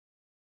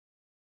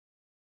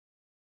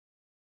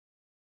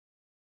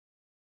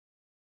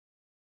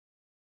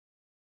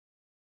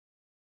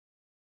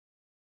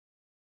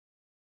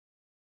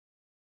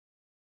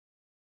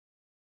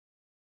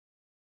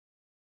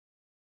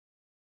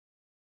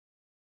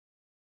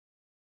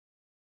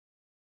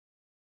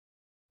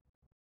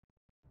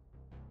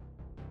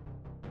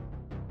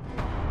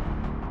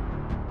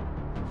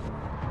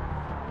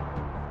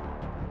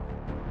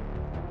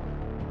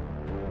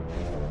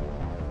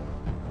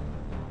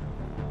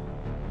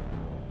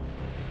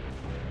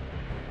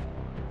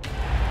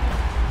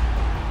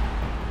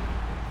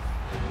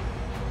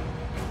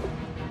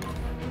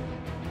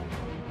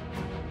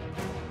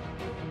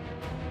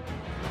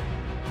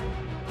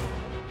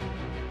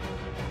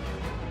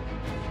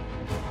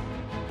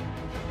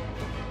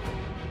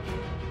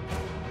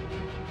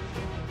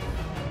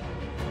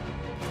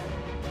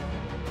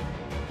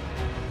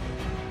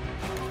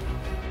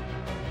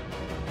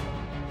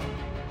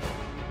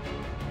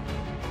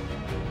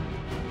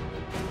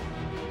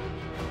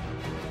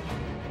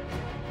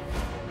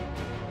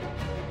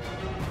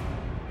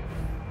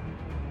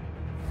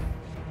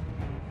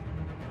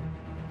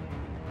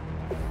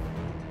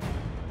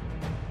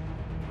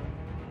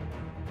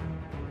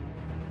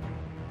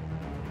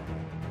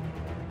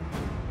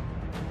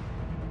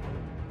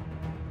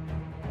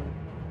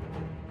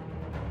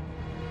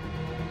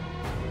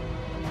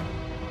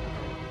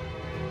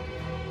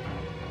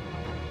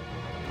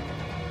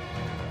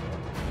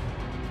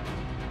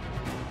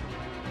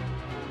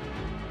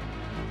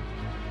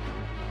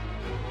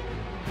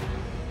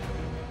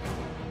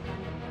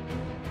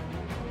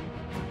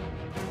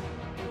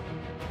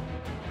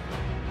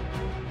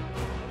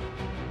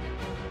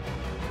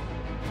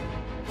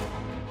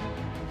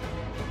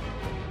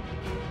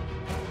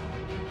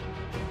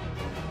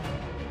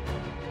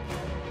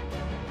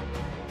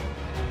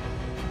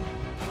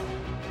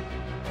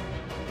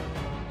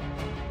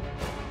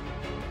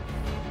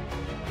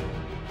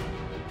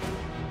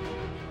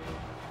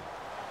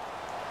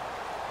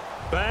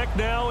Back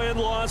now in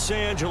Los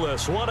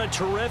Angeles. What a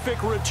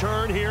terrific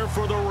return here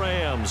for the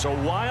Rams. A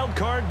wild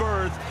card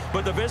berth,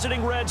 but the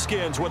visiting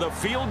Redskins with a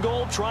field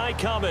goal try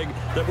coming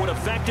that would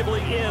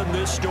effectively end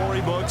this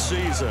storybook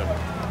season.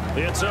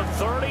 It's a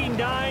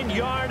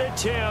 39-yard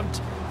attempt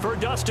for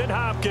Dustin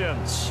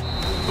Hopkins.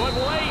 But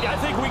wait, I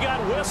think we got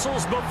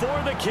whistles before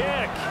the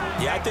kick.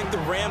 Yeah, I think the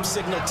Rams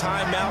signaled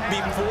timeout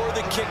before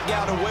the kick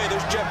got away.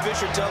 There's Jeff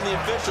Fisher telling the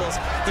officials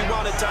he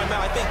wanted timeout.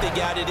 I think they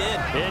got it in.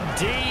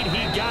 Indeed,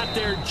 he got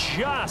there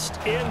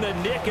just in the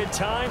nick of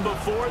time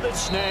before the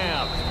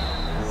snap.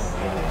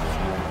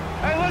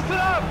 Hey, listen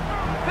up.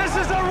 This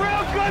is a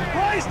real good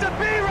place to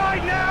be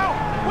right now.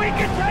 We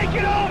can take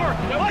it over.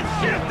 Let's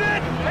shift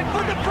it and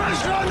put the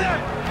pressure on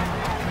them.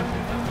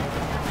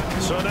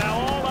 So now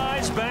all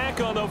eyes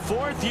back on the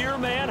fourth-year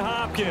man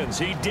Hopkins.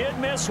 He did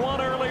miss one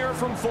earlier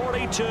from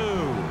 42.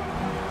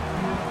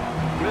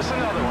 Miss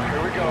another one.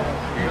 Here we go.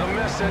 You're going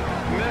to miss it.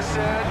 Miss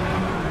it.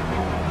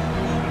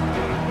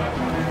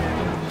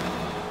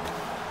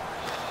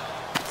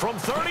 From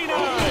 39.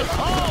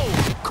 Oh!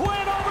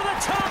 Quinn over the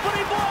top, and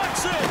he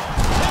blocks it.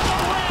 And the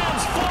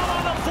Rams fall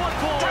on the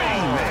football.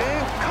 Dang,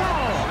 man. Come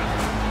on.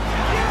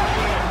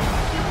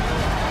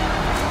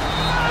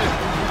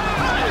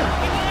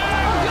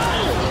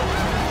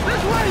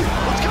 This way.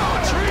 Let's go,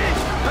 Tree.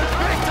 That's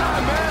big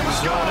time, man. Let's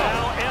so go.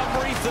 Now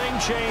everything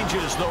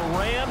changes. The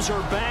Rams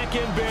are back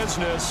in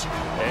business.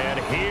 And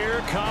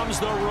here comes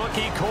the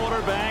rookie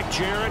quarterback,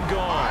 Jared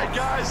Goff. All right,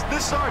 guys,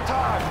 this is our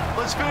time.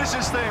 Let's finish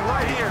this thing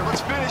right here.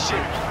 Let's finish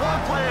it.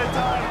 One play at a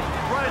time.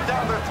 Run it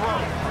down their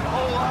throat.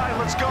 Whole line,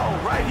 let's go.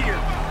 Right here.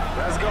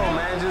 Let's go,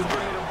 man. Just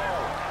bring me the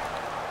ball.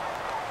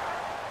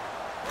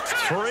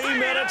 3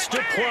 minutes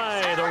to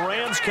play. The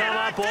Rams come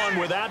up on,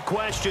 without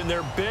question,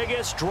 their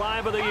biggest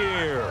drive of the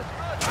year.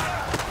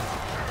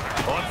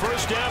 On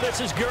first down, this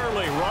is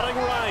Gurley running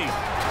right.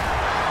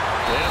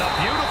 And a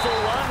beautiful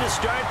run to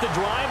start the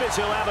drive as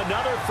he'll have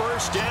another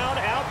first down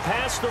out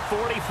past the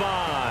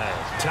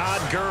 45.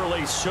 Todd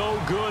Gurley so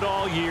good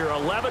all year.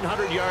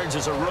 1,100 yards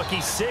as a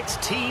rookie,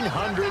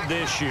 1,600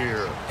 this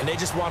year. And they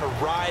just want to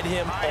ride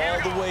him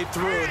all the way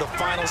through the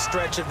final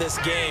stretch of this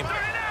game.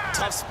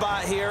 Tough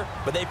spot here,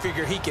 but they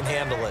figure he can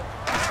handle it.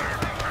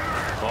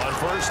 On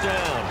first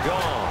down,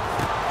 Goff.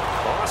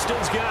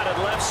 Austin's got it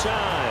left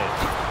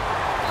side.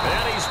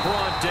 And he's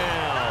brought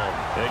down.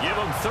 They give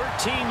him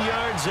 13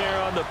 yards there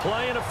on the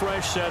play and a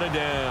fresh set of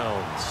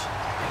downs.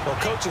 Well,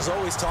 coaches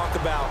always talk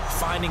about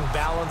finding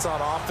balance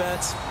on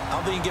offense. I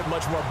don't think you can get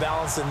much more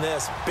balance than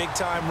this.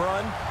 Big-time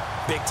run,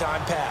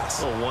 big-time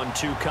pass. A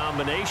 1-2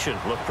 combination.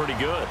 Looked pretty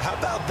good. How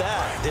about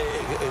that?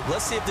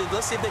 Let's see if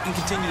they can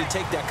continue to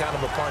take that kind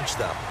of a punch,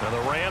 though. Now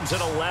the Rams at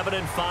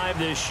 11-5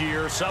 this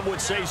year. Some would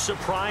say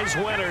surprise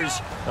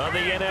winners of the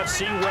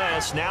NFC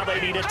West. Now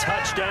they need a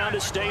touchdown to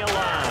stay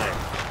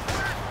alive.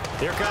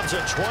 Here comes a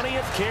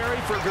 20th carry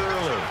for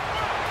Gurley.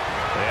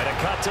 And a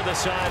cut to the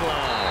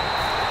sideline.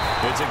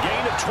 It's a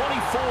gain of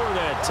 24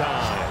 that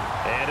time.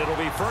 And it'll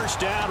be first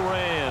down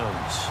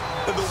Rams.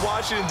 And the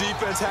Washington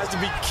defense has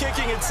to be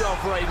kicking itself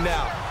right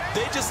now.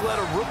 They just let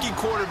a rookie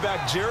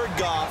quarterback, Jared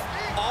Goff,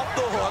 off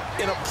the hook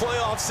in a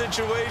playoff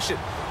situation.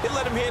 They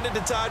let him hand it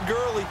to Todd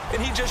Gurley,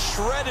 and he just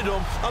shredded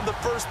him on the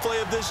first play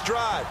of this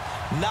drive.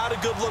 Not a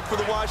good look for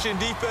the Washington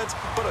defense,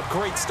 but a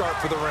great start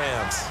for the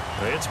Rams.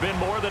 It's been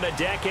more than a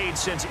decade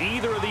since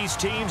either of these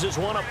teams has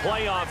won a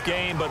playoff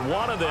game, but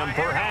one of them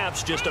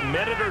perhaps just a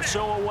minute or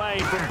so away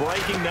from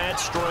breaking that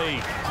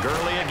streak.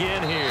 Gurley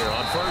again here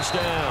on first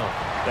down.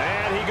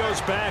 And he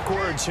goes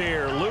backwards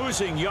here,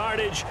 losing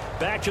yardage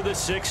back to the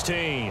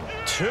 16.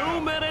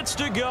 2 minutes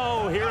to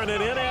go here in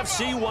an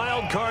NFC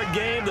wildcard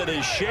game that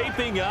is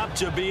shaping up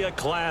to be a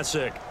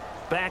classic.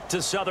 Back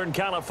to Southern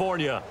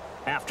California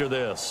after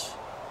this.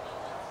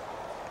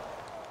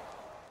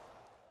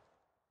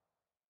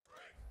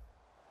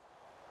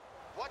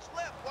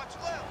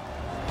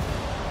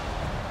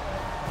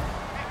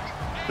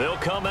 They'll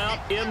come out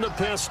in the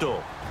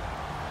pistol.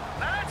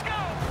 Let's go.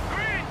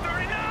 Green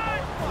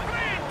 39.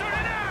 Green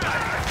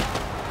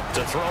 39.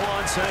 To throw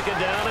on second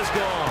down is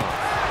gone.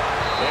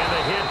 And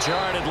the hit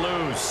jarred it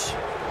loose.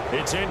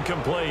 It's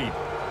incomplete.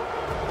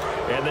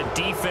 And the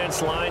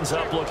defense lines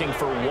up looking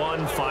for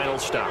one final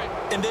stop.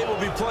 And they will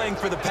be playing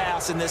for the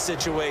pass in this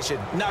situation,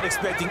 not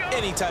expecting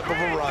any type of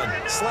a run.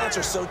 Slants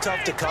are so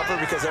tough to cover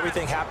because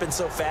everything happens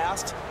so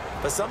fast.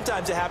 But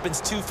sometimes it happens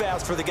too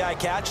fast for the guy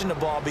catching the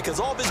ball because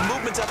all of his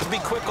movements have to be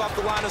quick off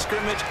the line of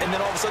scrimmage, and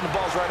then all of a sudden the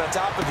ball's right on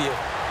top of you.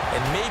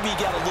 And maybe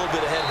he got a little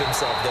bit ahead of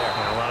himself there.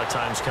 And a lot of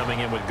times coming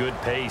in with good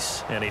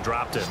pace, and he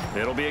dropped it.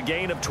 It'll be a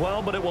gain of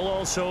 12, but it will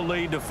also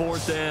lead to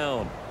fourth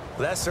down. Well,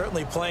 that's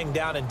certainly playing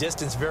down in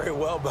distance very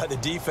well by the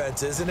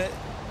defense, isn't it?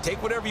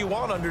 Take whatever you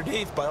want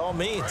underneath, by all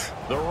means.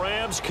 The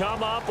Rams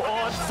come up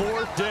on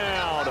fourth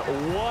down.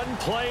 One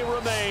play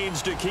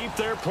remains to keep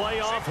their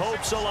playoff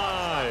hopes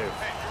alive.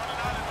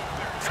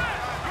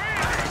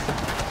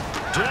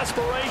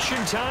 Desperation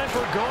time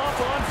for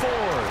Goff on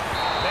fourth.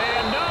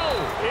 And no,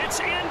 it's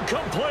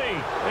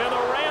incomplete. And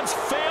the Rams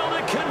fail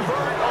to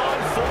convert on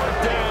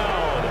fourth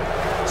down.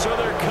 So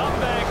their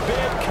comeback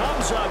bid comes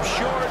comes up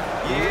short.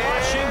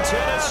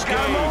 Washington escapes.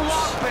 Got him on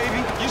lock,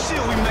 baby. You see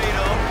what we made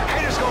of.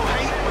 Haters gonna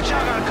hate, but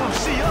y'all gotta come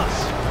see us.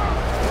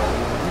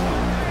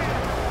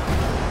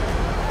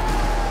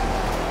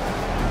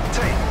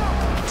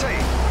 Tay,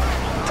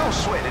 don't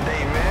sweat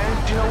today,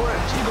 man. You know what?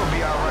 You gonna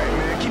be all right,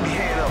 man. Keep your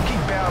head up,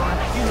 keep battling.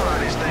 You know how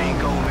this thing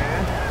go,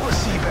 man. We'll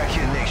see you back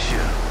here next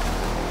year.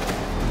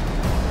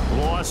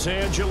 Los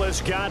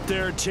Angeles got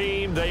their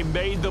team. They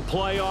made the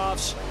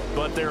playoffs,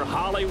 but their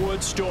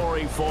Hollywood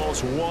story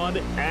falls one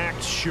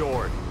act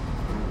short.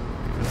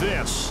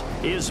 This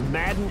is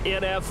Madden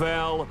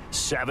NFL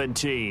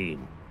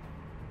 17.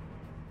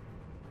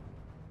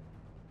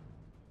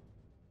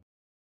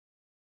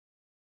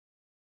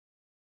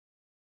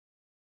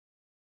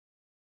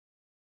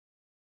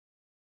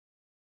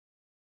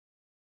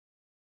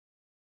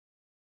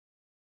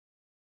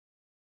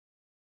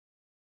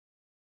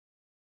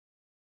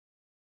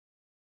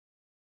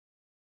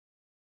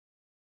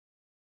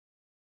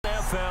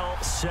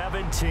 NFL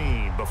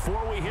 17.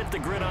 Before we hit the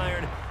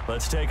gridiron,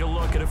 let's take a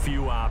look at a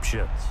few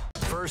options.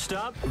 First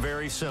up,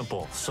 very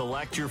simple.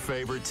 Select your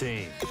favorite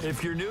team.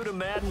 If you're new to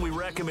Madden, we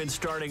recommend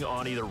starting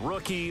on either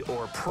rookie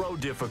or pro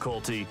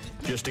difficulty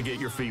just to get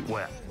your feet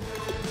wet.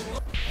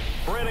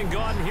 Brandon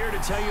Gaudin here to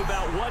tell you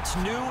about what's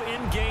new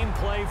in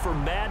gameplay for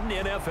Madden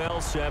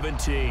NFL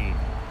 17.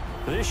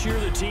 This year,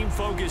 the team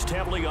focused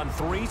heavily on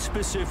three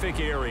specific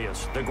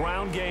areas: the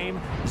ground game,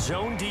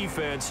 zone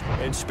defense,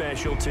 and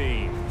special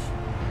teams.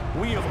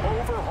 We have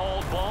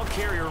overhauled ball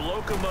carrier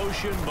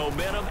locomotion,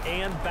 momentum,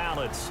 and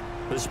balance.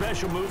 The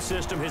special move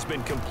system has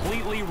been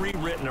completely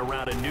rewritten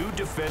around a new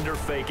defender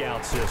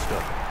fake-out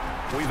system.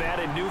 We've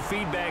added new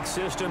feedback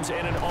systems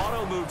and an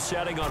auto-move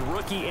setting on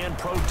rookie and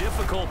pro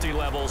difficulty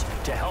levels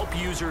to help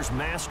users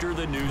master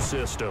the new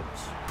systems.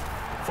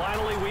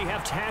 Finally, we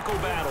have tackle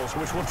battles,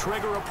 which will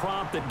trigger a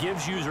prompt that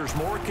gives users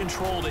more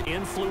control to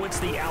influence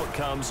the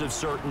outcomes of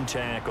certain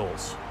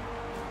tackles.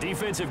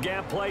 Defensive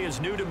gap play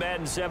is new to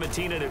Madden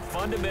 17, and it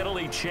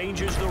fundamentally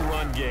changes the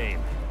run game.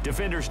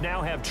 Defenders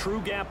now have true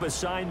gap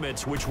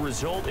assignments, which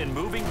result in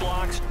moving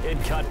blocks and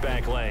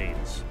cutback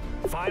lanes.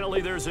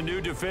 Finally, there's a new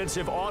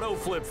defensive auto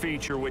flip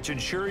feature, which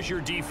ensures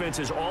your defense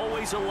is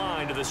always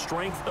aligned to the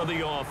strength of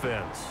the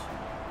offense.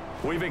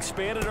 We've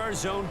expanded our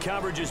zone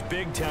coverages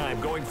big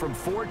time, going from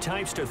 4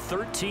 types to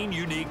 13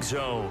 unique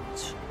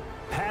zones.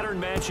 Pattern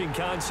matching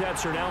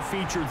concepts are now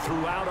featured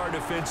throughout our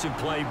defensive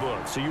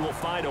playbook, so you will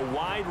find a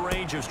wide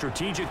range of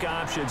strategic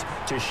options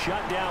to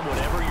shut down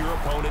whatever your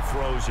opponent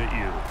throws at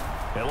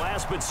you. And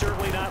last but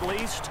certainly not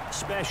least,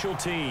 special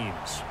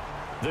teams.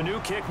 The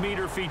new kick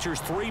meter features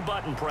 3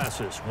 button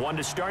presses, one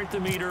to start the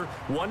meter,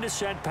 one to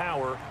set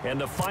power, and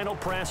the final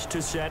press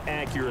to set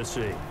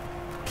accuracy.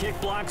 Kick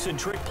blocks and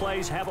trick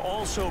plays have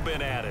also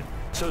been added,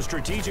 so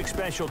strategic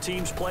special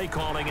teams play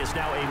calling is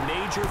now a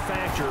major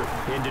factor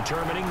in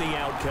determining the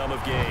outcome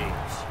of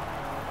games.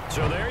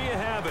 So there you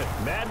have it,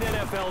 Madden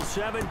NFL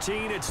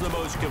 17. It's the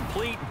most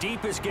complete,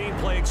 deepest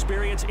gameplay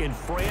experience in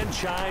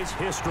franchise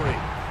history.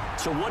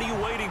 So what are you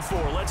waiting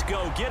for? Let's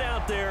go. Get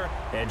out there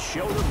and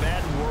show the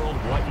Madden world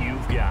what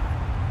you've got.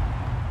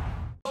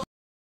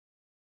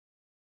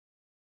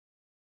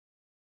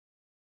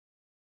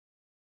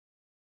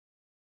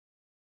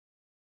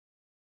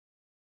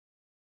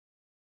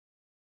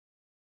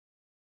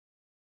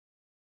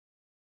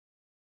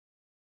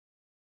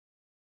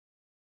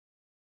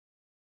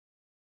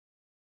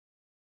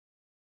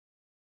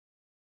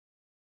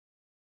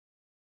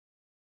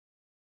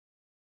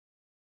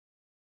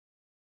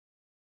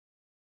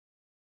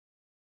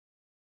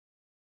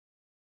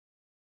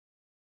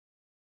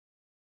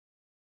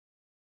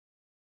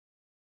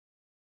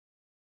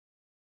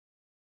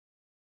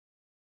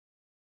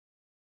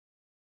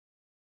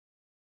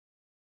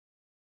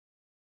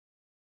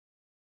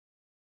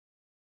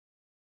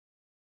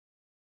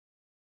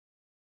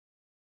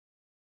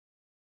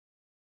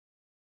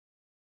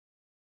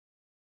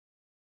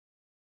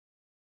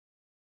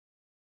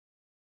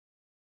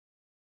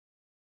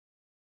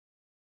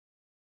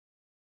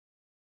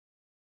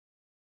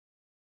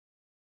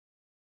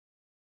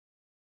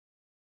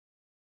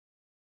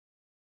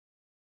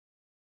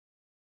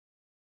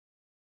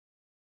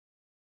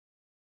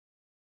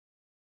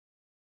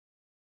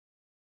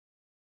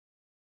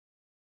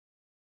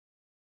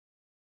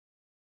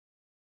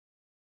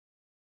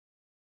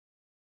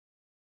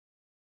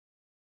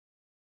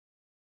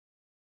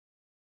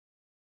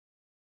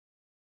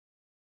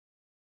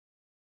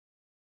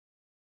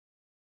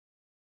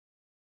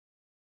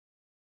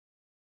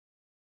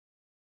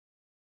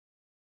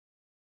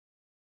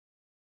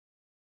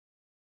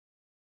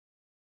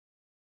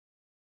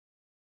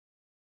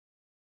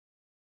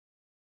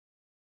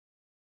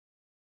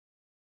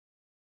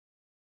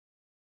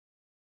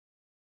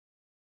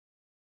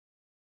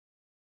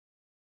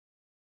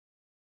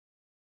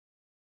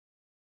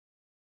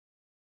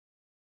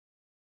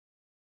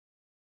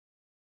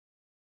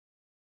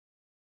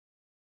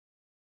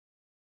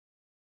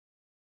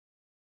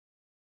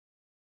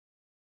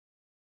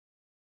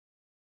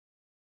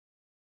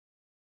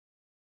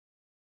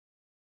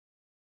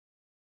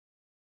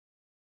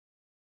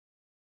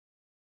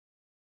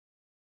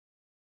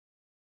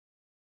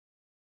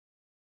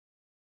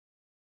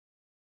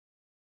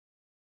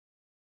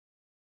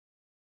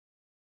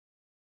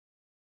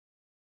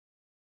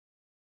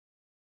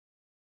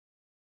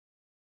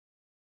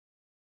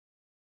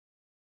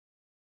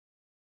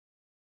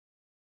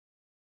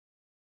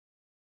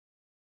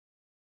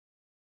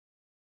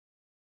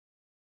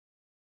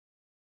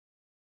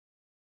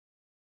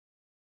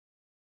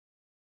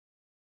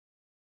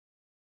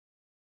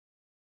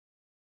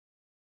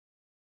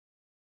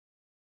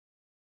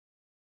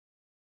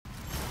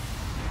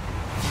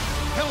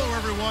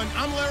 everyone.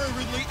 I'm Larry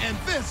Ridley, and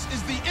this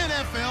is the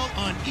NFL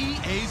on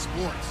EA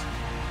Sports.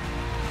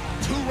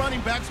 Two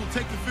running backs will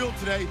take the field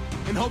today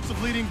in hopes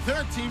of leading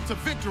their team to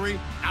victory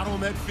out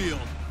on that field.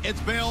 It's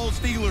Bell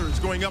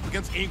Steelers going up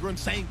against Ingram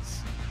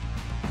Saints.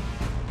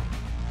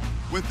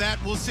 With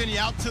that, we'll send you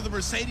out to the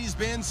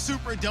Mercedes-Benz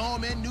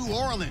Superdome in New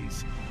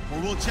Orleans,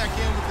 where we'll check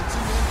in with the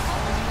two men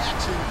calling the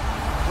action,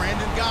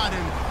 Brandon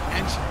Godden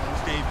and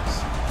Charles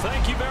Davis.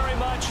 Thank you very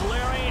much,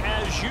 Larry.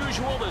 As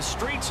usual, the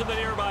streets of the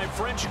nearby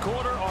French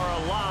Quarter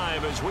are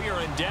alive as we are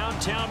in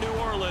downtown New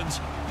Orleans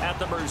at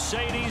the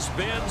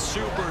Mercedes-Benz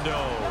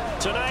Superdome.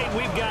 Tonight,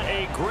 we've got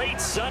a great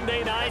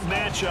Sunday night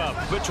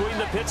matchup between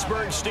the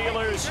Pittsburgh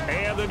Steelers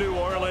and the New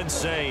Orleans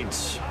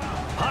Saints.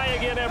 Hi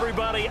again,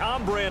 everybody.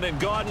 I'm Brandon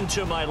Gaudin.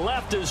 To my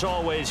left, as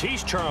always,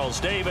 he's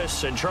Charles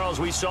Davis. And, Charles,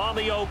 we saw in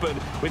the open,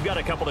 we've got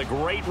a couple of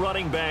great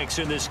running backs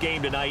in this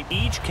game tonight,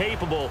 each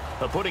capable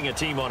of putting a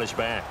team on his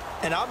back.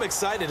 And I'm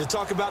excited to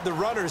talk about the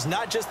runners,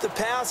 not just the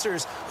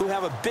passers who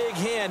have a big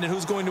hand and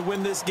who's going to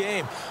win this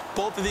game.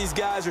 Both of these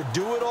guys are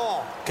do it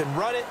all, can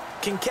run it,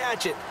 can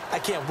catch it. I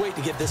can't wait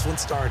to get this one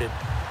started.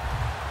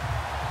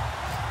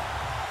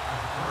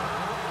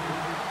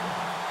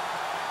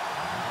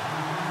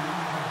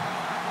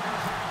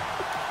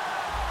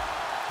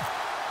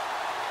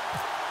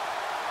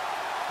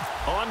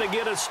 On to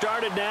get us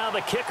started now,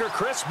 the kicker,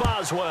 Chris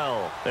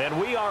Boswell. And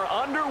we are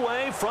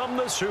underway from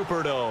the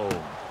Superdome.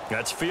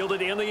 That's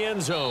fielded in the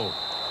end zone.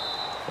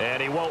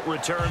 And he won't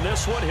return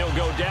this one. He'll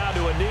go down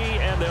to a knee,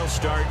 and they'll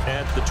start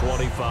at the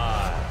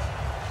 25.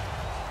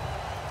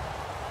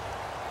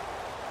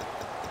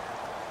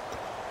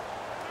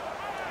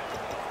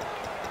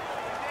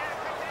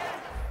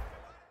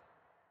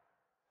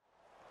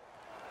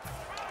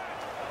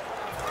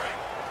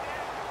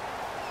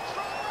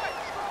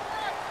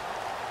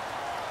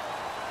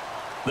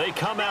 They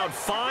come out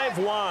 5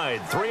 wide,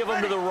 3 of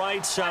them to the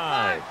right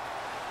side.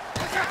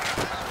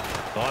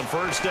 On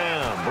first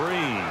down,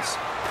 Breeze.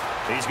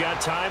 He's got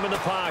time in the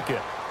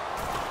pocket.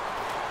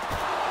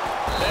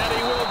 And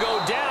he will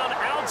go down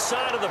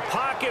outside of the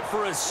pocket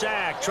for a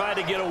sack. Tried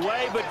to get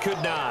away, but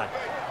could not.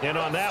 And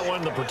on that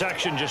one, the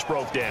protection just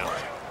broke down.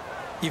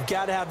 You've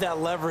got to have that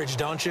leverage,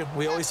 don't you?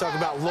 We always talk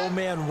about low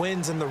man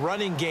wins in the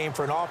running game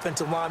for an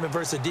offensive lineman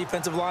versus a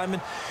defensive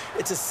lineman.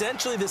 It's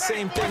essentially the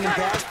same thing in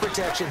pass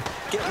protection.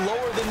 Get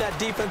lower than that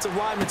defensive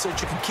lineman so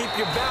that you can keep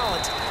your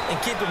balance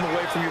and keep him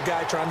away from your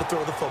guy trying to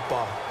throw the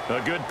football.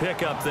 A good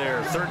pickup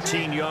there,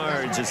 13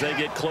 yards as they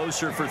get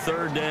closer for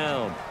third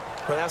down.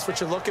 Well, that's what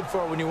you're looking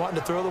for when you want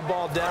to throw the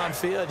ball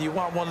downfield. You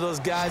want one of those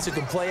guys who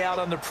can play out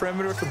on the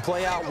perimeter, can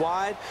play out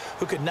wide,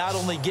 who can not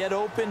only get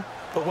open,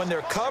 but when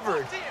they're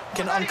covered,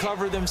 can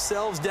uncover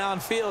themselves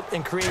downfield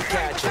and create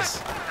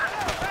catches.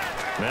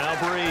 Now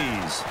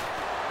Breeze.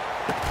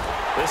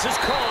 This is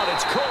caught.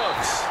 It's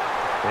Cooks.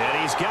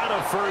 And he's got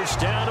a first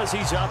down as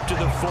he's up to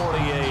the 48.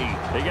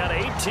 They got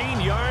 18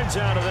 yards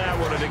out of that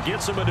one, and it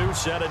gets him a new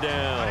set of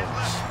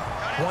downs.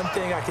 One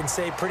thing I can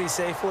say pretty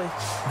safely,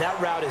 that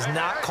route is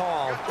not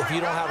called if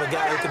you don't have a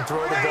guy who can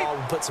throw the ball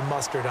and put some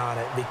mustard on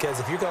it. Because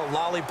if you're going to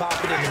lollipop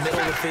it in the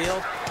middle of the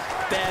field,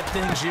 bad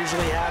things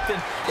usually happen.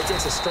 It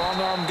takes a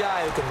strong-arm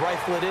guy who can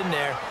rifle it in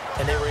there,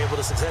 and they were able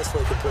to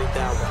successfully complete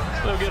that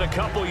one. They'll get a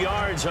couple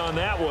yards on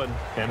that one,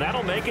 and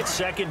that'll make it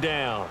second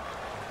down.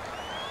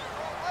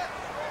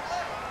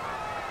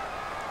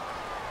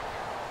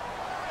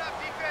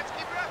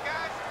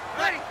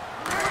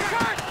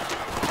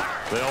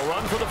 They'll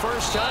run for the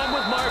first time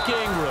with Mark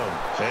Ingram.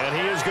 And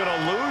he is going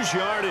to lose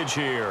yardage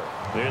here.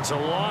 It's a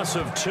loss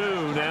of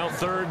 2, now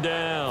third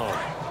down.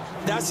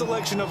 That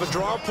selection of a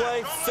draw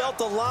play felt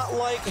a lot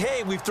like,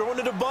 hey, we've thrown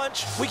it a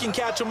bunch, we can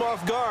catch them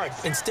off guard,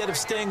 instead of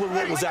staying with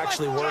what was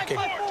actually working.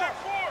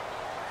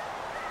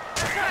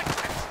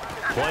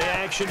 Play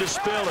action to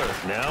Spiller.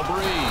 Now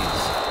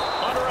Breeze.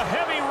 Under a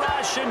heavy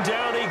rush, and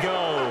down he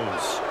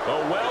goes.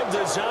 A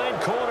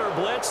well-designed corner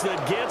blitz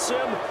that gets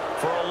him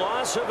for a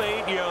loss of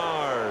 8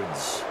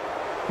 yards.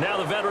 Now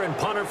the veteran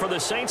punter for the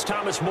Saints,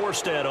 Thomas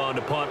Morstead, on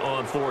to punt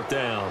on fourth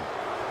down.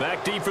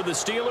 Back deep for the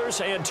Steelers,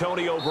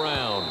 Antonio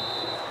Brown.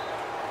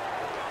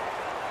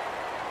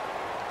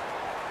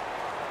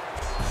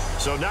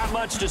 So not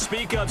much to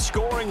speak of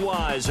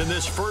scoring-wise in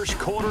this first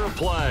quarter of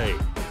play.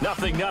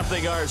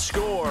 0-0 our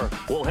score.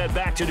 We'll head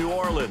back to New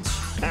Orleans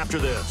after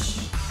this.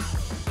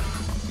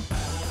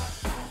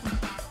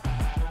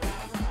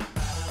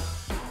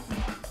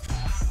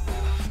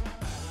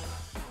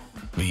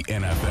 The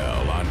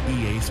NFL on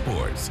EA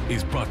Sports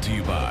is brought to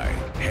you by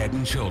Head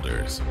 &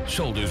 Shoulders.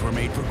 Shoulders were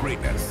made for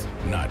greatness,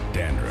 not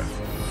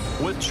dandruff.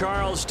 With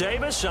Charles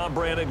Davis, I'm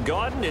Brandon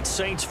Gaudin. It's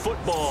Saints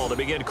football to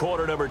begin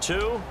quarter number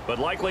 2, but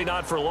likely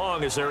not for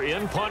long as they're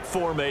in punt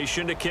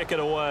formation to kick it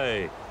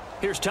away.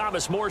 Here's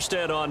Thomas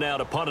Morstead on now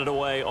to punt it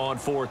away on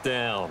fourth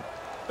down.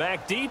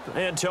 Back deep,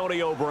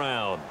 Antonio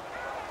Brown.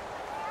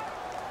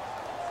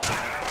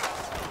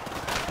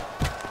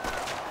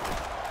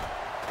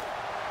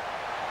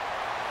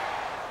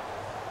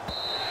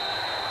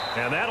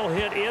 And that'll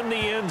hit in the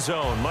end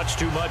zone. Much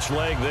too much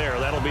leg there.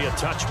 That'll be a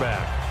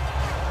touchback.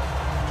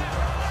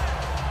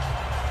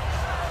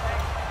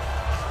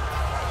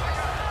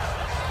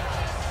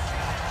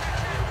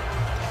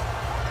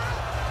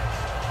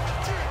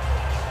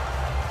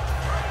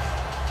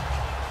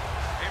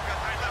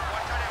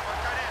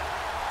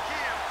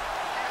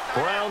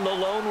 Brown, the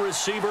lone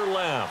receiver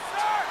left.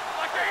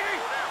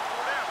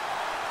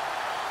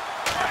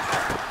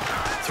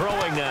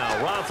 Throwing now,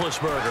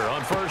 Roethlisberger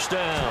on first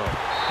down.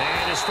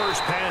 And his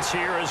first pass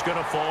here is going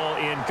to fall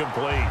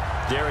incomplete.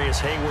 Darius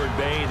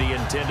Hayward-Bay, the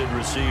intended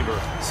receiver.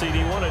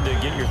 CD, wanted to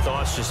get your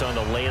thoughts just on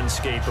the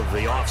landscape of the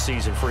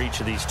offseason for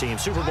each of these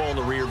teams. Super Bowl in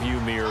the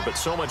rearview mirror, but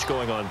so much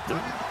going on.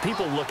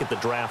 People look at the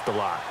draft a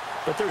lot.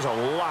 But there's a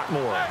lot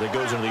more that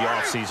goes into the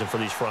offseason for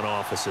these front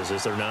offices,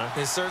 is there not?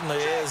 It certainly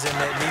is, and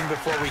even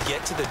before we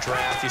get to the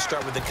draft, you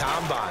start with the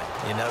combine,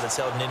 that's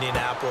held in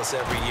Indianapolis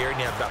every year, and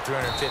you have about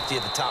 350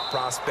 of the top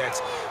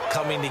prospects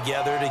coming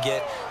together to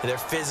get their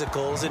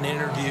physicals and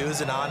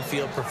interviews and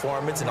on-field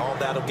performance, and all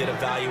that will get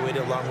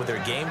evaluated along with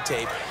their game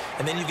tape.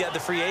 And then you've got the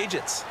free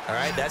agents, all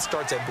right? That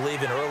starts, I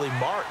believe, in early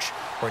March,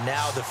 where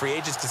now the free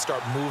agents can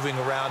start moving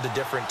around to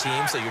different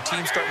teams, so your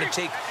team's starting to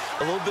take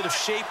a little bit of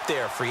shape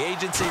there, free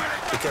agency,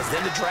 because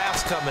then the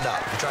draft's coming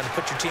up. You're trying to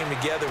put your team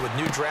together with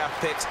new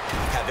draft picks,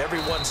 have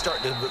everyone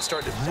start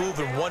to move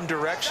in one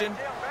direction,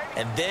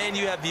 and then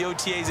you have the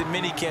OTAs and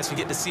minicamps. We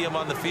get to see them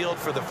on the field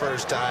for the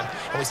first time,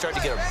 and we start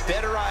to get a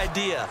better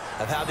idea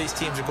of how these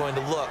teams are going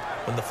to look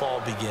when the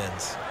fall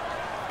begins.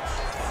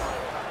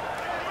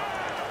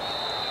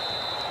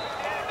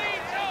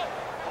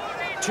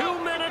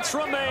 Two minutes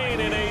remain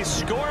in a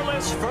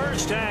scoreless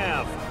first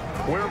half.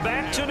 We're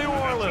back to New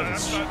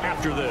Orleans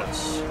after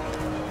this.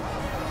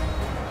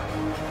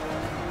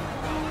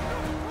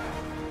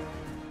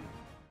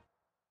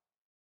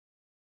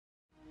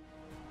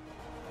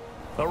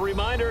 A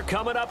reminder,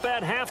 coming up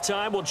at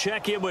halftime, we'll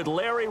check in with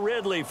Larry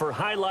Ridley for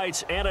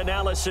highlights and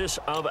analysis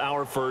of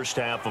our first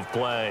half of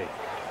play.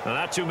 Now,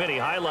 not too many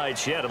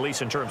highlights yet, at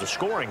least in terms of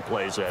scoring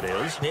plays, that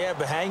is. Yeah,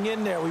 but hang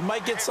in there. We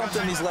might get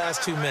something these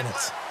last 2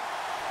 minutes.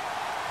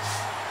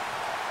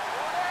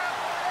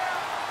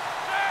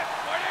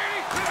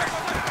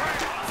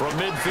 From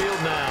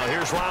midfield now,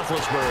 here's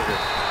Roethlisberger.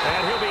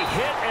 And he'll be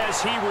hit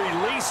as he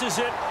releases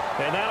it,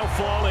 and that'll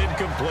fall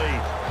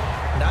incomplete.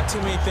 Not too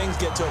many things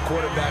get to a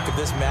quarterback of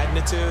this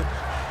magnitude,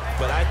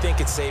 but I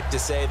think it's safe to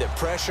say that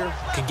pressure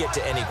can get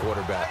to any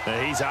quarterback. Now,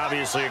 he's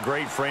obviously a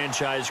great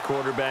franchise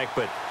quarterback,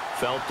 but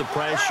felt the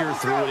pressure,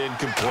 threw it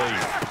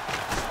incomplete.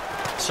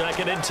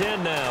 2nd and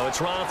 10 now. It's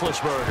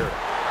Roethlisberger.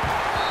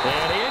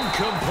 And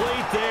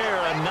incomplete there.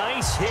 A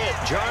nice hit.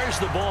 Jars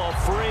the ball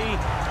free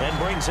and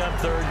brings up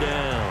 3rd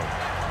down.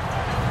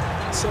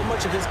 So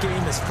much of this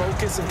game is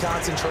focus and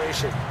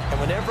concentration. And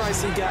whenever I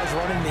see guys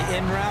running the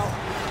in route,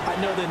 I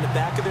know that in the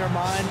back of their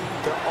mind,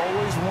 they're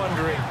always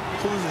wondering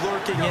who's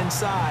lurking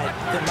inside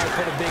that might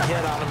put a big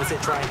hit on them as they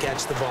try and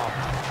catch the ball.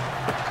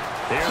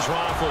 Here's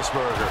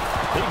Roethlisberger.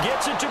 He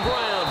gets it to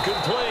Brown.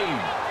 Complete.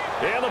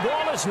 And the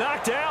ball is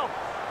knocked out.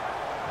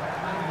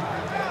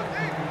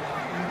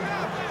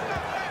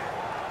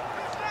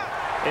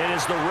 And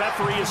as the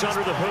referee is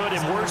under the hood,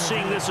 and we're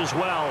seeing this as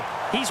well,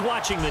 he's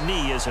watching the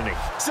knee, isn't he?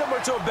 Similar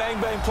to a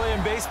bang-bang play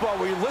in baseball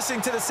where you're listening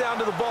to the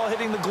sound of the ball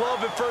hitting the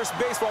glove at first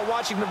base while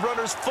watching the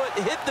runner's foot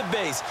hit the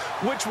base.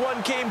 Which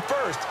one came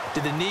first?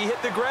 Did the knee hit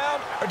the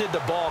ground, or did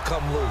the ball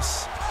come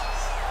loose?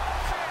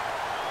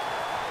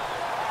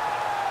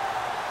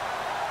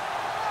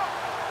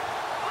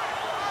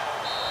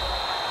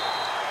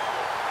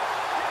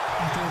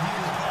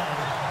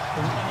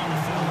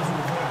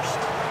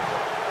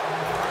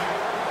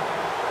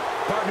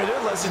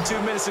 Less than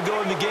 2 minutes to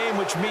go in the game,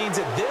 which means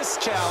that this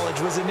challenge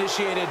was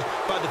initiated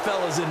by the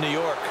fellas in New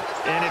York.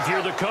 And if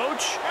you're the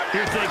coach,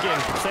 you're thinking,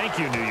 thank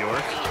you, New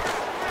York.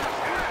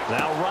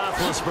 Now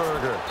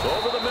Roethlisberger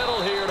over the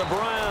middle here to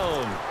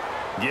Brown.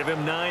 Give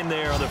him 9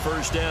 there on the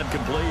first down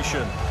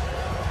completion.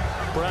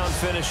 Brown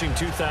finishing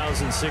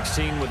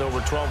 2016 with over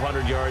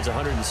 1,200 yards,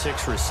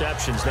 106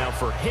 receptions. Now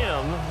for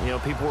him,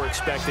 people were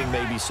expecting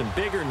maybe some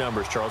bigger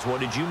numbers, Charles. What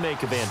did you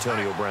make of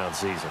Antonio Brown's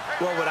season?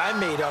 Well, what I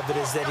made of it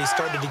is that he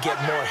started to get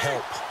more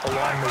help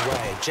along the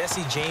way.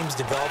 Jesse James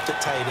developed at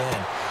tight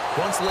end.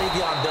 Once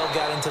Le'Veon Bell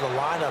got into the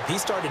lineup, he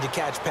started to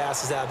catch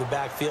passes out of the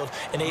backfield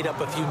and ate up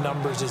a few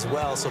numbers as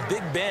well. So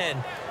Big Ben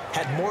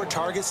had more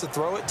targets to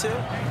throw it to.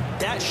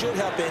 That should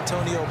help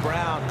Antonio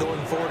Brown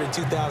going forward in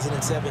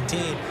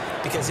 2017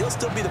 because he'll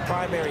still be the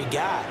primary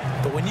guy.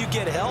 But when you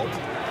get help,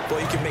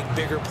 boy, you can make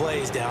bigger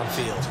plays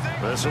downfield.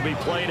 This will be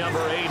play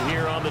number 8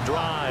 here on the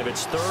drive.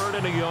 It's 3rd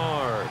and a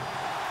yard.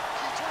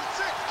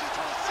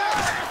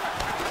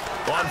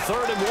 On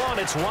 3rd and 1,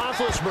 it's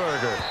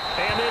Roethlisberger.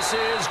 And this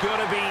is going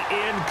to be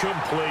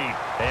incomplete.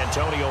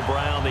 Antonio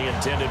Brown, the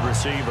intended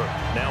receiver.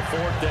 Now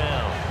 4th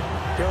down.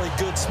 Really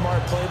good,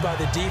 smart play by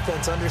the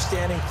defense,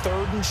 understanding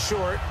 3rd and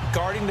short,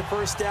 guarding the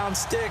first down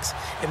sticks,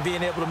 and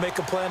being able to make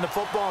a play on the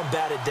football and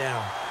bat it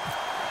down.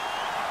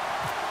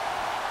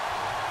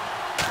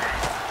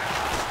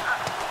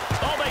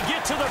 Oh, they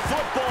get to the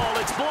football.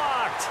 It's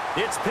blocked.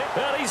 It's picked.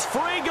 And he's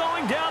free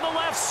going down the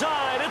left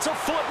side. It's a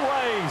foot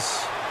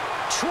race.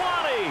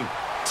 20,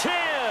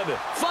 10,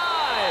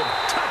 5,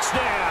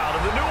 touchdown.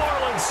 And the New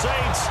Orleans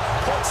Saints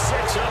put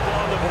 6 up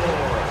on the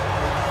board.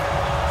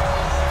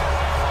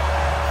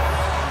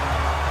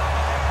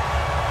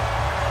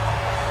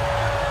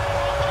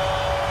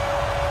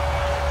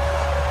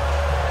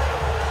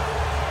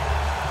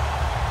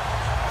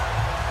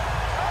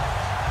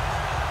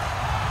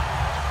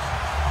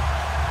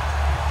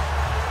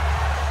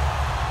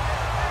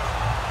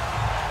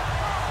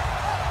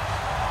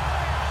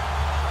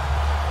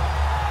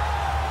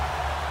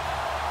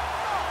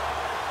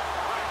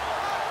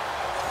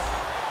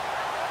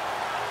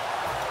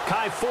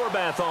 Kai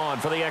Forbath on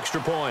for the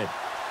extra point.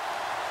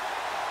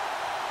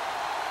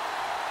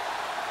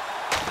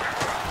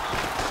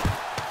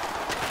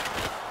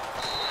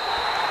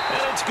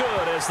 And it's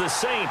good as the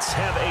Saints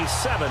have a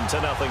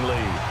 7-0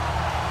 lead.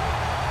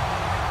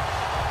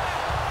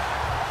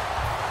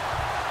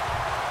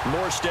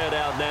 Morstead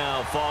out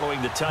now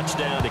following the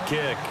touchdown to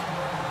kick.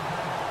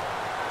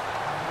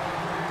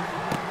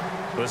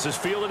 This is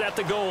fielded at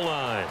the goal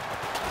line.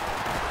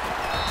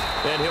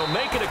 And he'll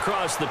make it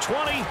across the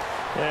 20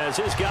 as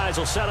his guys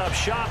will set up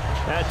shop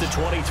at the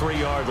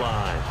 23-yard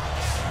line.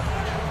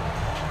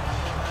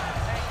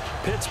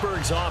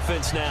 Pittsburgh's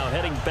offense now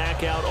heading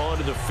back out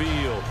onto the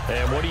field.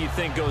 And what do you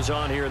think goes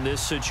on here in this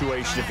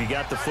situation? If you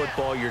got the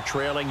football, you're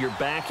trailing, you're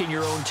back in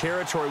your own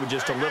territory with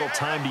just a little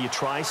time. Do you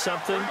try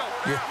something?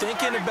 You're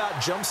thinking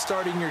about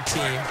jump-starting your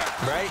team,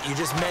 right? You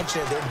just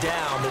mentioned it. They're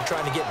down. They're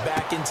trying to get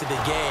back into the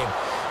game.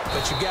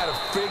 But you got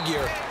to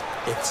figure,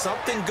 if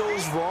something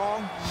goes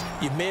wrong,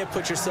 you may have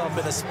put yourself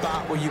in a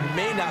spot where you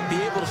may not be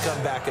able to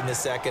come back in the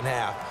second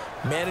half.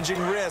 Managing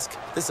risk,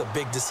 this is a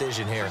big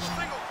decision here.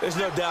 There's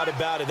no doubt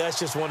about it. That's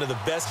just one of the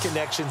best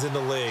connections in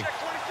the league.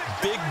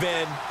 Big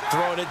Ben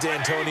throwing it to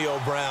Antonio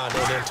Brown.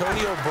 And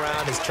Antonio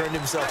Brown has turned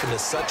himself into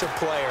such a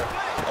player.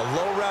 A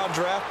low-round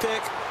draft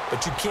pick,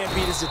 but you can't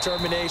beat his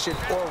determination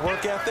or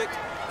work ethic.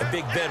 And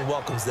Big Ben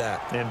welcomes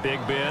that. And Big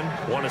Ben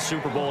won a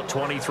Super Bowl at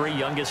 23,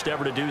 youngest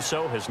ever to do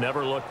so, has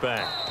never looked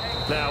back.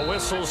 Now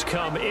whistles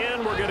come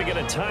in. We're going to get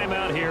a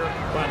timeout here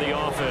by the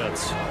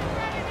offense.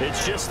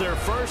 It's just their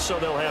first, so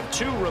they'll have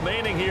 2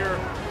 remaining here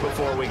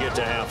before we get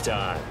to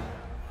halftime.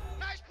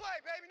 Nice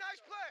play, baby,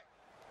 nice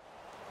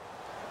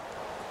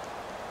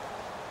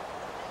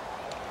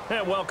play.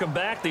 And welcome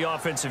back. The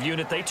offensive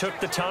unit, they took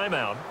the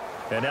timeout.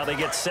 And now they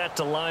get set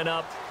to line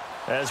up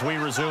as we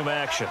resume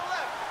action.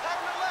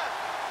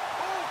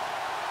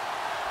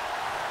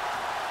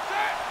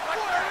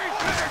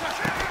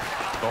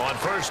 On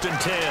 1st and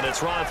 10, it's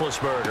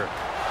Roethlisberger.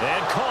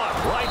 And caught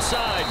right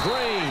side,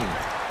 Green.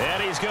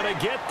 And he's going to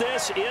get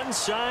this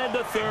inside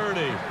the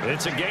 30.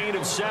 It's a gain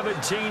of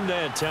 17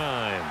 that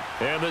time.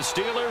 And the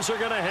Steelers are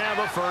going to have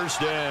a first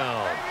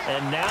down.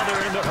 And now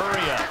they're in the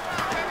hurry up.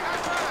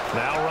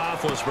 Now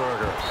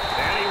Roethlisberger.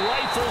 And he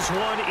rifles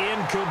one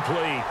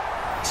incomplete.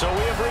 So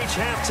we have reached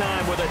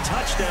halftime with a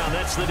touchdown.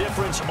 That's the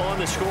difference on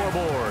the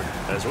scoreboard.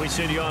 As we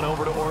send you on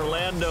over to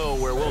Orlando,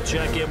 where we'll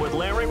check in with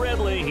Larry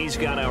Ridley. He's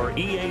got our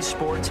EA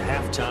Sports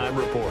Halftime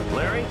Report.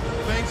 Larry?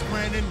 Thanks,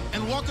 Brandon,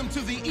 and welcome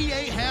to the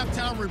EA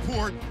Halftime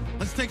Report.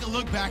 Let's take a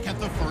look back at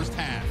the first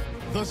half.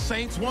 The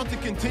Saints want to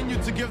continue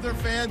to give their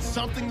fans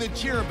something to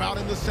cheer about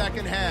in the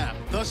second half.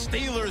 The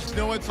Steelers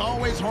know it's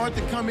always hard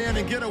to come in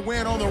and get a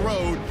win on the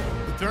road,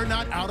 but they're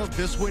not out of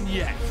this one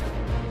yet.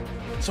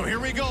 So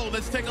here we go.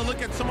 Let's take a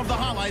look at some of the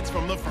highlights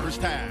from the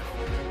first half.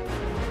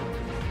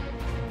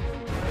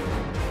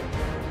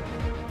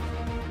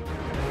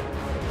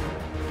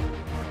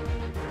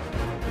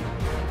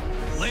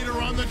 Later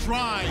on the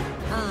drive,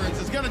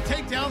 Hurns is going to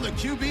take down the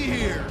QB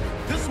here.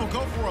 This will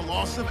go for a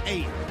loss of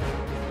 8.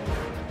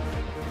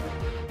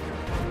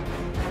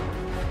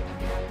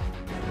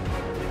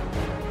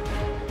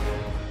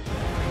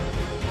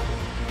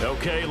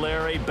 Okay,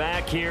 Larry,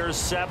 back here,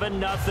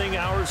 7-0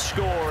 our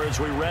score as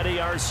we ready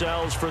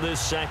ourselves for this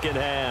second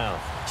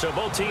half. So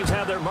both teams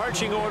have their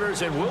marching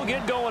orders, and we'll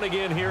get going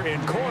again here in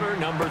quarter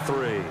number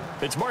 3.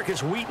 It's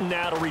Marcus Wheaton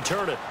now to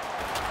return it.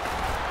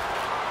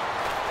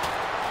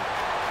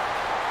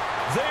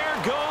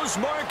 There goes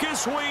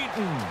Marcus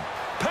Wheaton.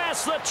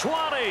 Past the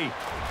 20.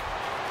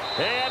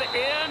 And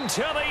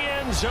into the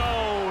end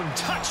zone.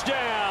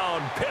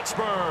 Touchdown,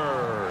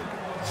 Pittsburgh.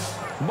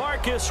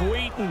 Marcus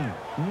Wheaton,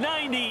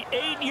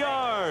 98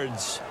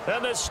 yards.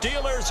 And the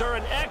Steelers are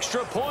an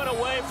extra point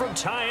away from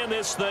tying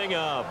this thing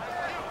up.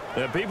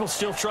 And people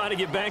still trying to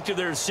get back to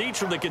their seats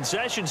from the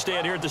concession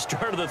stand here at the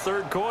start of the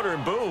third quarter,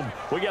 and boom,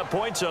 we got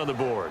points on the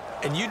board.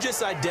 And you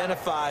just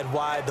identified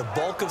why the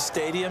bulk of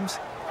stadiums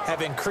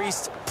have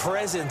increased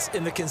presence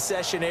in the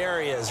concession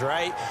areas,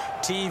 right?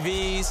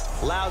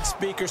 TVs,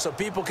 loudspeakers, so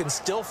people can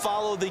still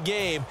follow the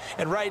game.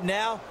 And right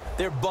now,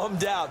 they're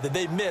bummed out that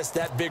they missed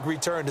that big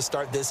return to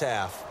start this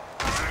half.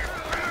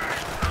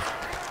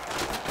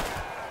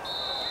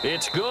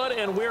 It's good,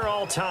 and we're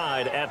all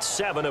tied at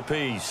 7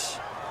 apiece.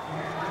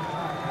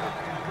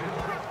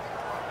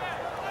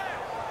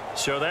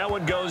 So that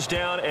one goes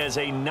down as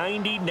a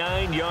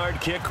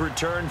 99-yard kick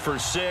return for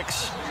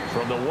 6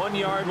 from the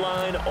 1-yard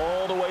line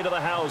all the way to the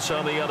house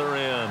on the other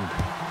end.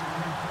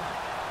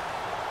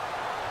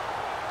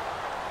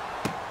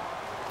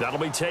 That'll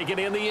be taken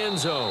in the end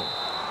zone.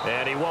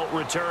 And he won't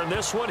return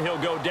this one. He'll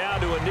go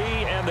down to a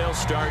knee, and they'll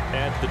start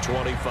at the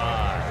 25.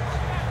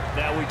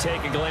 Now we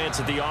take a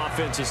glance at the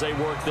offense as they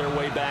work their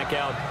way back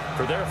out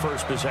for their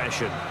first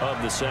possession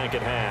of the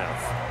second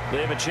half. They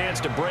have a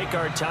chance to break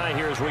our tie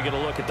here as we get a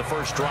look at the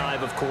first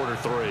drive of quarter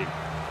 3.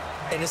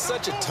 And it's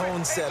such a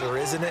tone setter,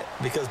 isn't it?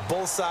 Because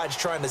both sides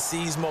trying to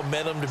seize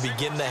momentum to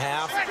begin the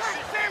half.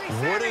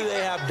 What do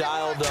they have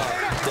dialed up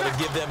that'll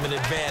give them an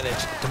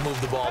advantage to move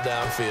the ball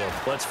downfield?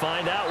 Let's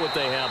find out what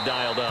they have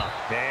dialed up.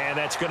 And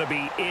that's going to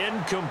be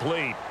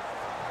incomplete.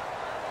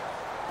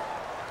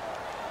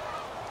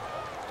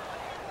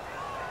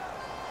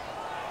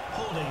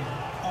 Holding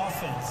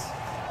offense.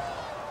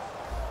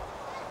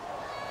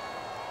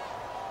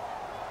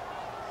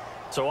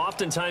 So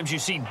oftentimes you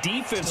see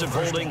defensive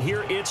holding.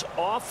 Here it's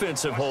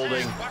offensive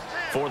holding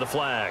for the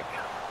flag.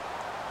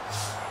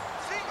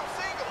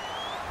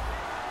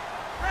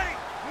 Ready.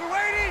 We're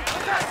waiting.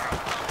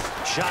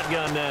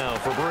 Shotgun now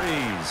for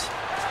Breeze.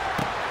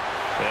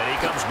 And he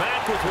comes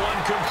back with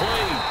one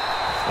complete.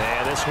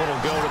 And this one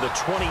will go to the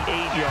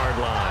 28-yard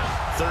line.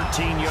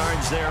 13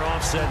 yards there,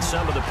 offset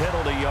some of the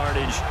penalty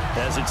yardage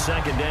as it's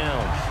second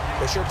down.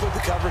 They sure put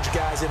the coverage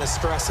guys in a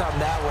stress on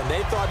that one.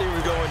 They thought they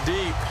were going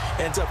deep.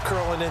 Ends up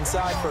curling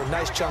inside for a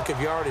nice chunk of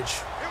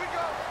yardage. Here we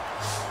go.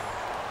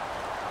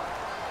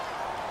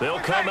 They'll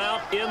come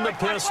out in the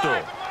pistol.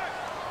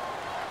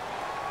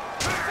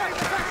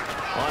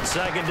 On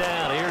second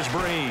down, here's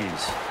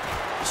Breeze.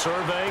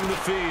 Surveying the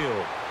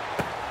field.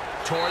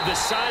 Toward the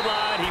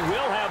sideline, he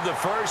will have the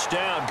first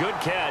down. Good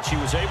catch. He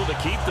was able to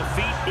keep the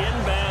feet in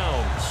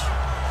bounds.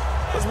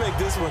 Let's make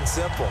this one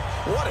simple.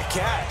 What a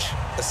catch,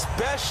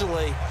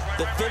 especially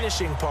the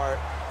finishing part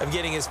of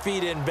getting his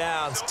feet in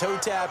bounds, toe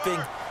tapping,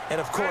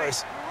 and of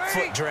course,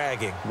 foot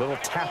dragging. Little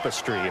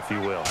tapestry, if you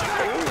will.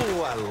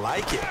 Oh, I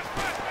like it.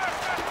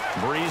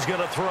 Breeze going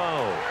to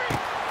throw.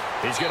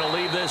 He's going to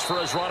leave this for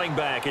his running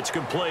back. It's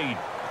complete.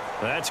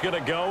 That's going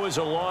to go as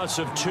a loss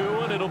of 2,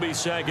 and it'll be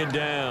second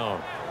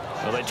down.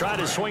 Well, they tried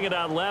to swing it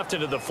out left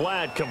into the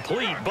flat,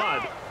 complete,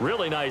 but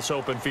really nice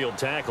open field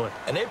tackling.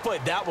 And they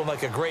played that one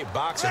like a great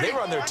boxer. They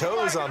were on their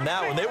toes on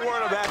that one. They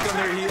weren't back on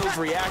their heels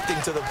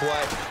reacting to the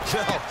play.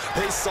 No,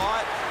 they saw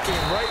it,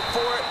 came right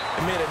for it,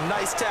 and made a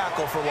nice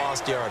tackle for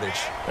lost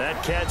yardage.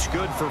 That catch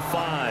good for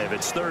 5.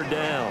 It's third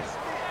down.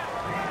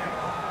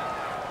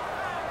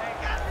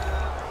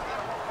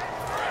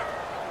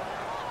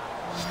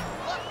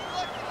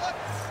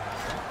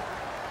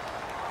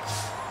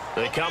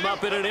 They come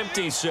up in an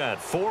empty set.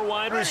 4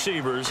 wide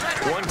receivers,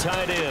 1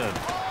 tight end.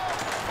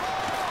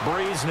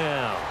 Breeze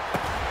now.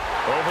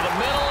 Over the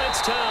middle,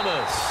 it's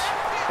Thomas.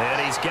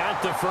 And he's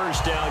got the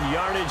first down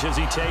yardage as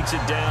he takes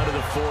it down to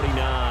the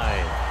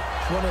 49.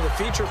 One of the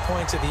feature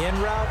points of the in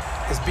route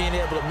is being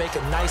able to make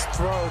a nice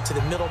throw to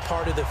the middle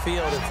part of the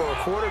field. And for a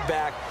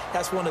quarterback,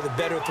 that's one of the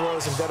better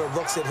throws and better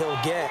looks that he'll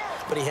get.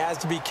 But he has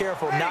to be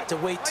careful not to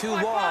wait too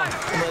long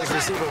and let his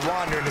receiver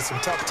wander into some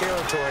tough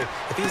territory.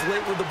 If he's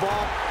late with the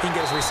ball, he can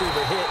get his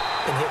receiver hit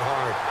and hit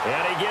hard.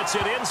 And he gets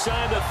it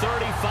inside the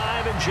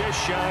 35 and just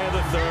shy of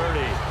the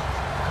 30.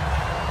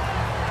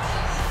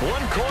 1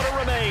 quarter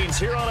remains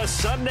here on a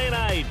Sunday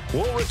night.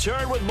 We'll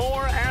return with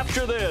more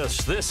after this.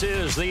 This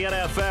is the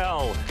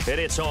NFL,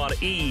 and it's on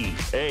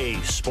EA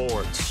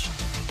Sports.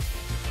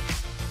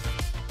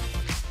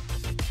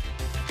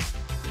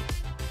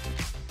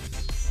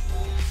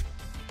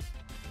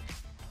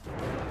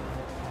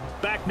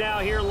 Back now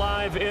here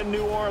live in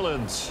New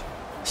Orleans.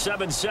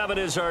 7-7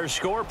 is our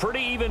score.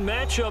 Pretty even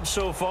matchup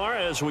so far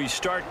as we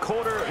start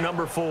quarter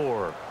number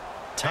 4.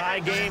 Tie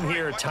game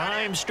here.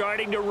 Time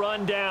starting to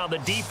run down. The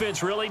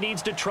defense really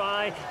needs to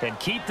try and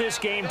keep this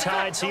game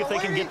tied, see if they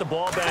can get the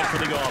ball back for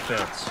the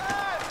offense.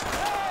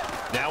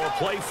 Now a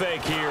play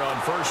fake here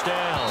on first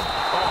down.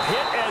 A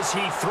hit as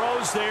he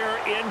throws there,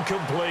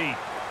 incomplete.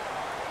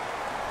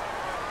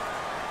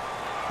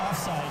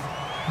 Offside.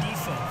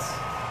 Defense.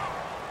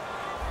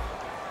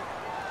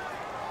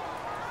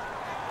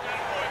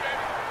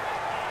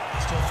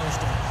 Still first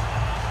down.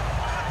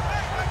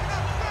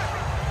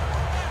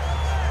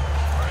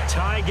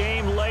 Tie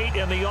game late,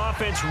 and the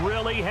offense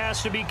really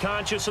has to be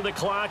conscious of the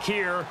clock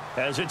here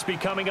as it's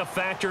becoming a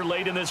factor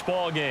late in this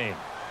ball game.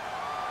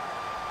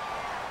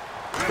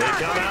 They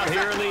come out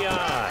here in the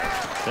eye.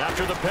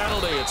 After the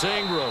penalty, it's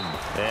Ingram.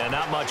 And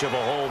not much of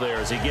a hole there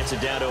as he gets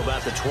it down to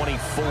about the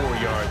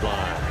 24-yard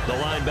line. The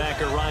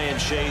linebacker, Ryan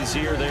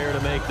Shazier, there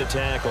to make the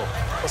tackle.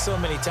 Well, so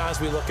many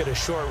times we look at a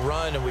short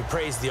run and we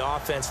praise the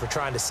offense for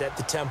trying to set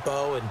the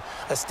tempo and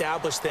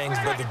establish things,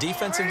 but the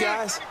defensive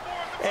guys,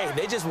 hey,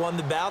 they just won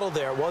the battle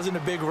there. It wasn't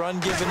a big run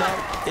given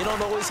up. They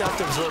don't always have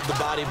to absorb the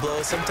body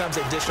blows. Sometimes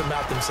they dish them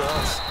out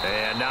themselves.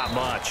 And not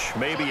much.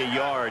 Maybe a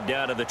yard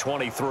down to the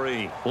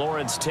 23.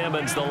 Lawrence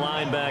Timmons, the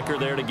linebacker,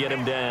 there to get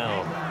him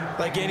down.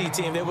 Like any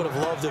team, they would have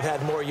loved to have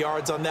had more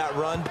yards on that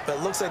run, but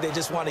it looks like they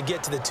just want to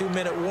get to the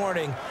 2-minute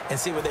warning and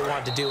see what they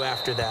want to do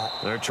after that.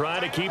 They're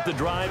trying to keep the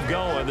drive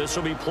going. This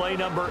will be play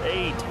number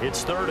 8.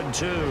 It's 3rd and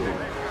 2.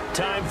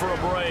 Time for a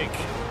break.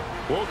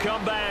 We'll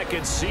come back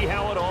and see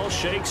how it all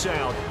shakes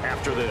out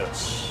after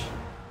this.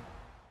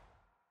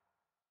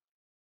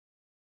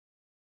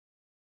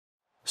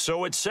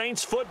 So it's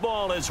Saints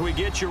football as we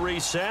get you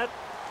reset.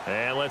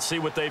 And let's see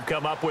what they've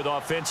come up with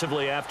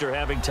offensively after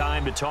having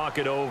time to talk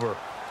it over.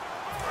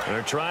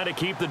 They're trying to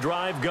keep the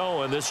drive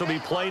going. This will be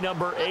play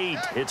number 8.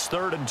 It's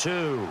 3rd and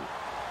 2.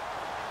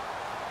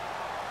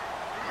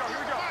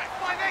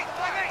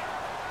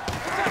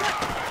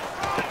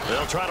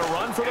 They'll try to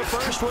run for the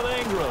first with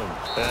Ingram.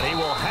 And he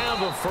will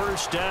have a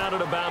first down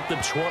at about the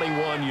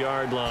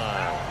 21-yard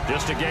line.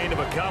 Just a gain of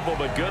a couple,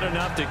 but good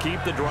enough to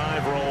keep the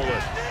drive rolling.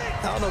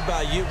 I don't know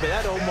about you, but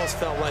that almost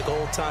felt like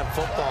old-time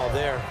football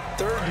there.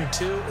 3rd and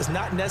 2 is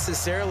not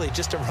necessarily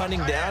just a running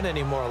down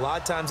anymore. A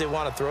lot of times they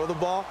want to throw the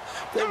ball.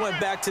 They went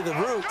back to the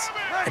roots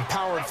and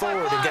powered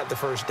forward and got the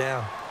first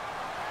down.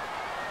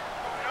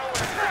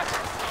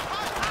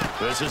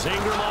 This is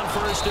Ingram on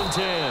 1st and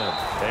 10.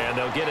 And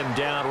they'll get him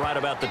down right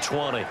about the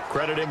 20.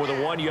 Credit him with a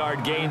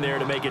 1-yard gain there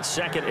to make it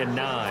 2nd and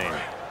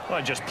 9.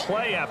 Well, just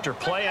play after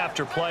play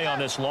after play on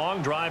this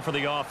long drive for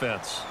the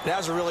offense. That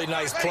was a really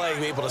nice play to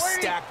be able to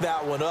stack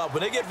that one up.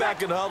 When they get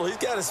back in the huddle, he's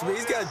got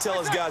to tell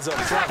his guys up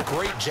front,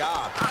 great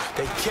job.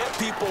 They kept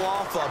people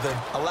off of him,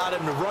 allowed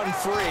him to run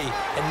free,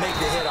 and make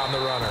the hit on the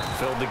runner.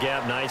 Filled the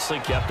gap nicely,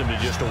 kept him to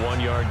just a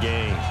 1-yard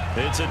gain.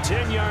 It's a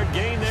 10-yard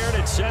gain there,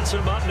 and it sets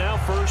him up now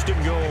 1st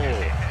and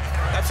goal.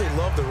 Absolutely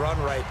love the run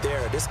right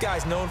there. This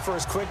guy's known for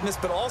his quickness,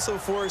 but also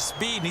for his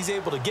speed, and he's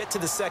able to get to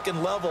the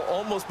 2nd level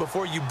almost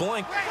before you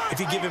blink if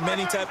you give him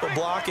any type of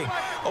blocking.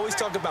 Always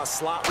talk about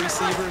slot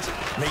receivers,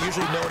 and they're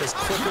usually known as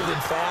quicker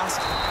than fast.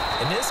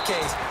 In this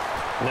case,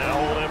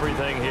 now hold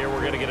everything here.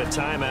 We're going to get a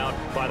timeout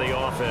by the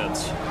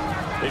offense.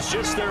 It's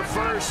just their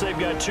first. They've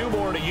got 2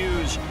 more to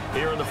use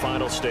here in the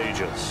final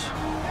stages.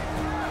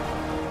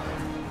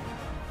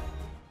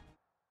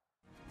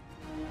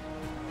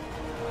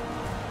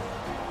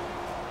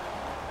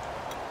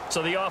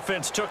 So the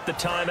offense took the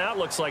timeout.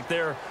 Looks like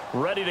they're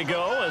ready to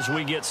go as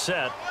we get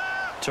set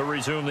to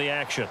resume the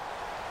action.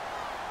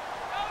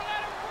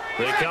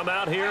 They come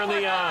out here in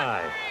the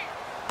I.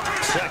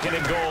 2nd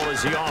and goal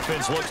as the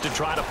offense looks to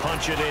try to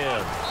punch it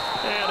in.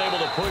 And able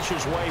to push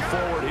his way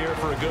forward here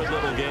for a good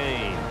little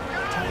gain.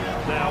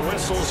 Now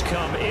whistles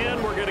come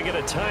in. We're going to get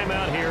a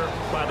timeout here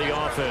by the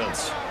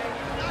offense.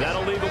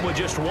 That'll leave them with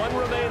just 1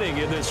 remaining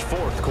in this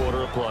 4th quarter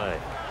of play.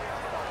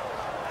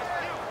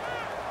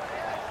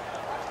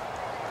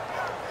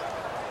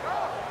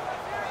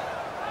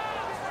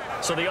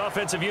 So the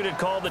offensive unit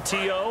called the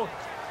TO,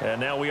 and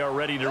now we are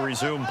ready to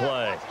resume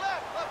play.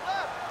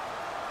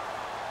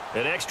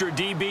 An extra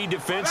DB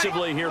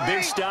defensively here.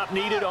 Big stop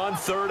needed on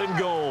 3rd and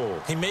goal.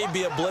 he may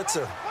be a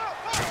blitzer.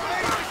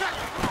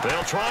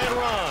 They'll try and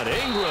run.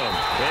 Ingram,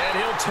 and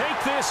he'll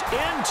take this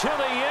into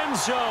the end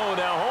zone.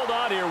 Now, hold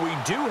on here. We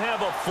do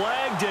have a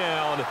flag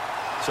down,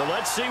 so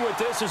let's see what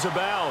this is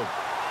about.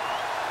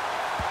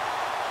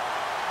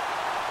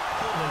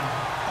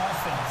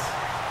 Offense.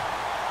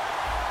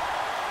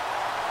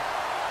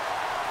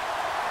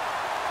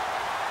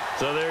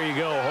 So there you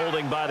go,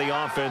 holding by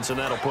the offense, and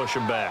that'll push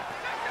him back.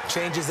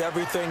 Changes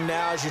everything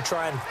now as you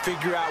try and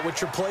figure out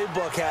what your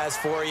playbook has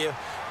for you.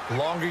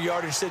 Longer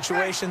yardage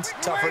situations,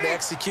 tougher to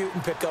execute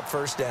and pick up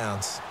first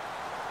downs.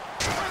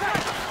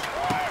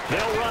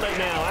 They'll run it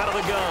now out of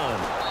the gun.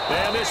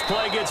 And this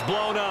play gets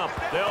blown up.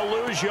 They'll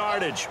lose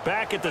yardage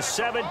back at the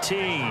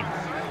 17.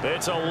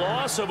 It's a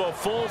loss of a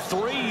full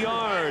 3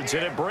 yards,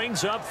 and it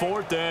brings up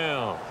 4th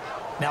down.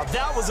 Now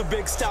that was a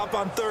big stop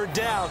on 3rd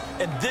down,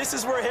 and this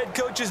is where head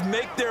coaches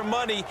make their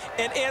money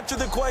and answer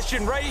the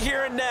question right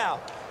here and now.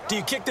 Do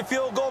you kick the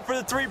field goal for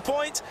the 3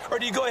 points, or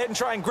do you go ahead and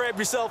try and grab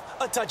yourself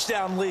a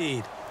touchdown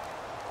lead?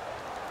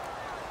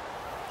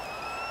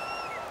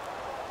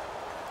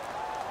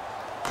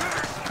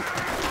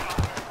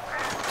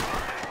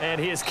 And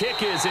his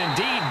kick is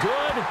indeed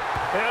good.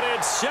 And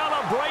it's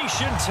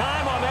celebration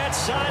time on that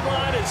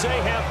sideline as they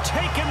have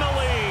taken the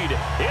lead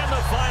in the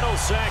final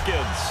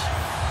seconds.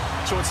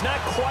 So it's not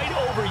quite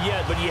over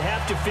yet, but you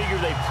have to figure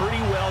they pretty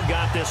well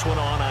got this one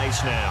on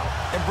ice now.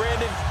 And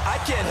Brandon, I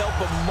can't help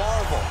but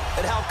marvel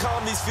at how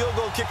calm these field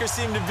goal kickers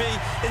seem to be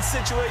in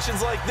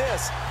situations like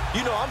this.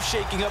 You know I'm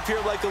shaking up here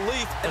like a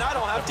leaf, and I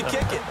don't have to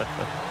kick it.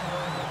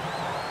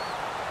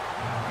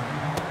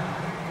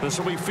 This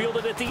will be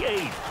fielded at the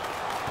 8.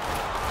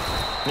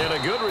 And a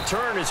good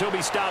return as he'll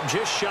be stopped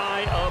just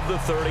shy of the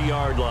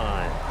 30-yard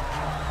line.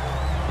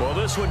 Well,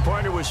 this one,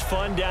 partner, was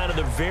fun down to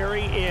the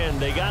very end.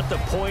 They got the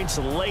points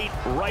late,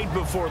 right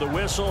before the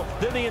whistle.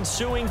 Then the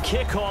ensuing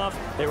kickoff.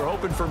 They were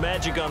hoping for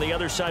magic on the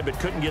other side, but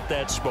couldn't get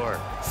that spark.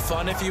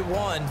 Fun if you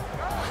won,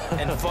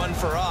 and fun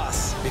for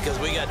us because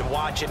we got to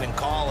watch it and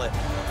call it.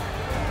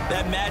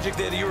 That magic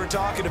that you were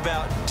talking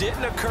about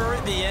didn't occur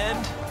at the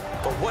end,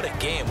 but what a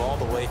game all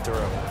the way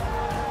through.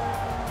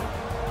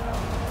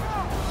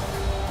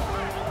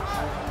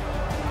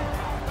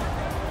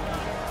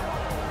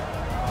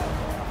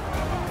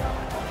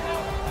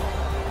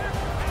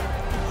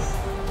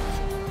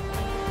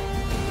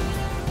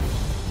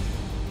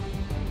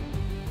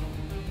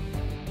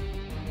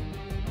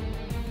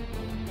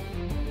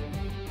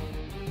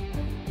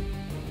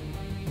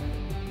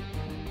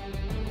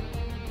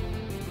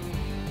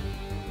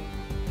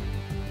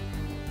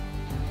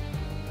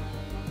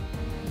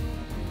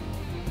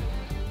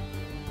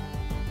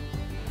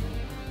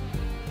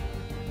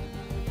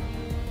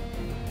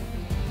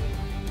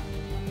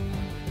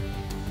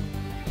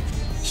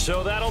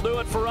 So that'll do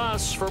it for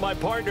us. For my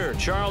partner,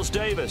 Charles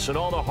Davis, and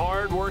all the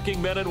hard-working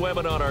men and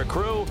women on our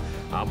crew,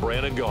 I'm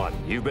Brandon Gaudin.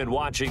 You've been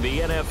watching the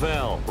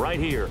NFL right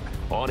here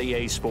on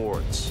EA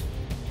Sports.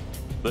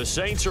 The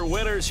Saints are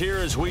winners here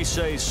as we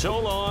say so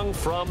long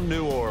from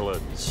New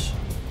Orleans.